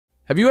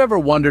Have you ever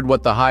wondered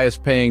what the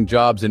highest paying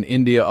jobs in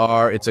India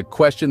are? It's a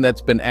question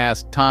that's been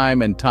asked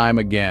time and time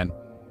again.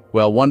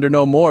 Well, wonder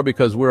no more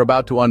because we're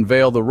about to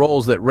unveil the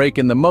roles that rake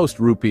in the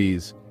most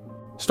rupees.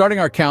 Starting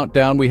our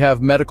countdown, we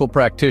have medical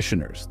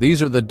practitioners.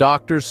 These are the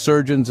doctors,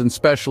 surgeons, and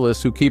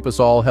specialists who keep us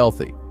all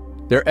healthy.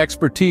 Their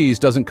expertise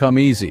doesn't come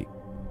easy.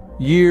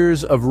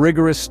 Years of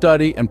rigorous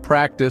study and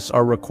practice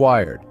are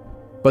required.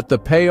 But the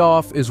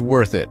payoff is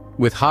worth it,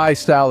 with high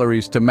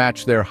salaries to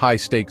match their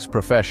high-stakes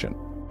profession.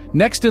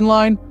 Next in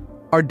line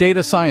are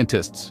data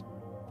scientists.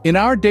 In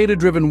our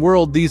data-driven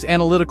world, these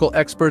analytical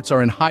experts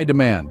are in high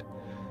demand.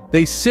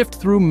 They sift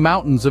through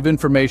mountains of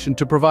information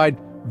to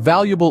provide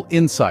valuable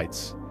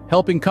insights,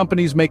 helping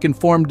companies make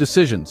informed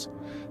decisions.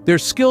 Their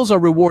skills are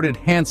rewarded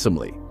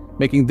handsomely,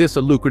 making this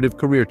a lucrative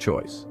career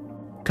choice.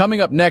 Coming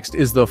up next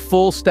is the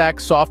full-stack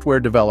software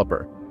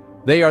developer.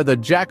 They are the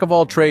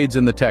jack-of-all-trades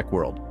in the tech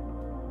world.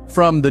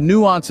 From the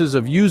nuances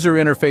of user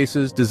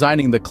interfaces,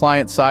 designing the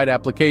client-side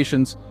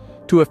applications,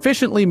 to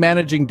efficiently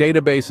managing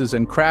databases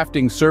and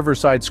crafting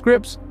server-side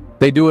scripts,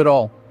 they do it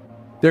all.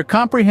 Their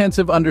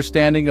comprehensive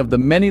understanding of the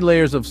many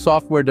layers of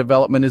software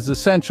development is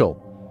essential.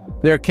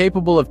 They are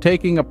capable of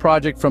taking a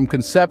project from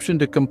conception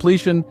to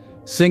completion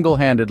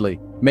single-handedly,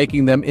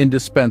 making them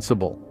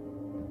indispensable.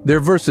 Their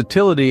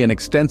versatility and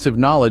extensive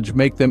knowledge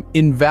make them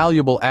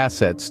invaluable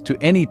assets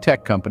to any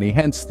tech company,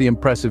 hence the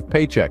impressive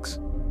paychecks.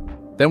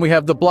 Then we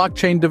have the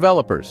blockchain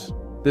developers.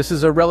 This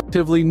is a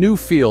relatively new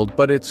field,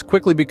 but it's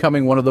quickly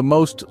becoming one of the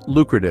most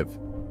lucrative.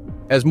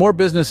 As more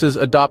businesses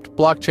adopt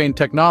blockchain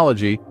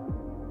technology,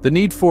 the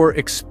need for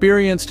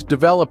experienced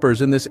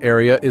developers in this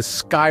area is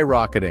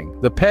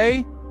skyrocketing. The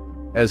pay?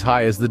 As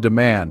high as the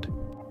demand.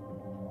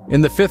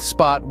 In the fifth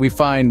spot, we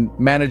find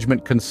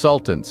management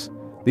consultants.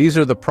 These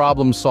are the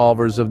problem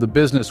solvers of the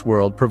business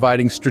world,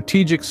 providing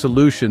strategic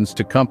solutions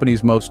to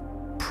companies' most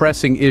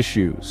pressing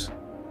issues.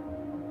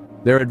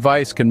 Their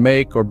advice can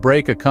make or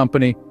break a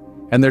company,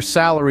 and their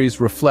salaries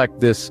reflect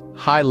this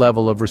high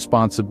level of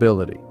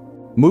responsibility.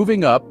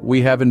 Moving up,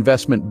 we have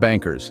investment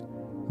bankers.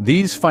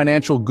 These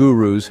financial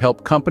gurus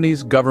help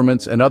companies,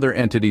 governments, and other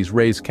entities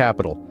raise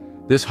capital.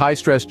 This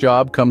high-stress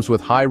job comes with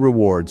high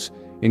rewards,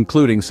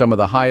 including some of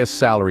the highest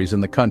salaries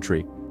in the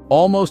country.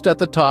 Almost at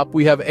the top,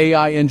 we have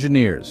AI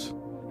engineers.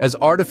 As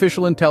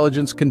artificial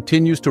intelligence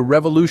continues to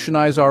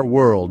revolutionize our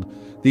world,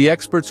 the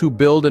experts who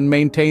build and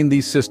maintain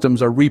these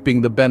systems are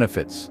reaping the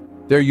benefits.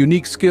 Their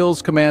unique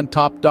skills command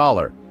top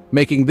dollar,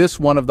 making this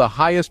one of the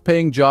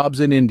highest-paying jobs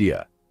in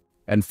India.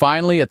 And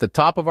finally, at the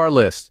top of our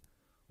list,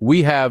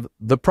 we have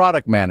the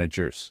product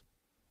managers.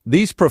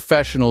 These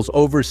professionals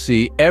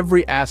oversee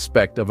every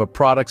aspect of a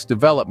product's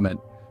development,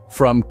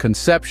 from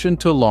conception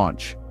to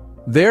launch.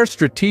 Their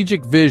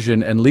strategic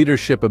vision and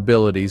leadership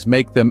abilities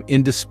make them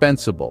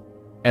indispensable,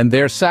 and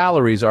their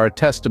salaries are a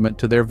testament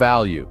to their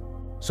value.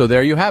 So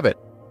there you have it.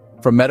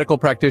 From medical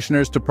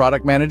practitioners to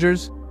product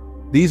managers,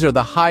 these are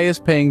the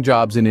highest-paying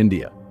jobs in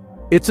India.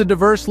 It's a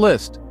diverse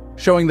list,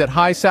 showing that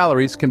high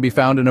salaries can be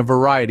found in a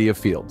variety of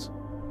fields.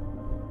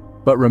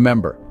 But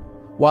remember,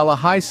 while a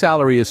high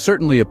salary is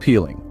certainly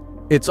appealing,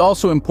 it's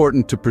also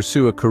important to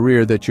pursue a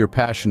career that you're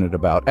passionate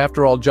about.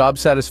 After all, job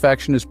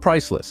satisfaction is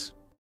priceless.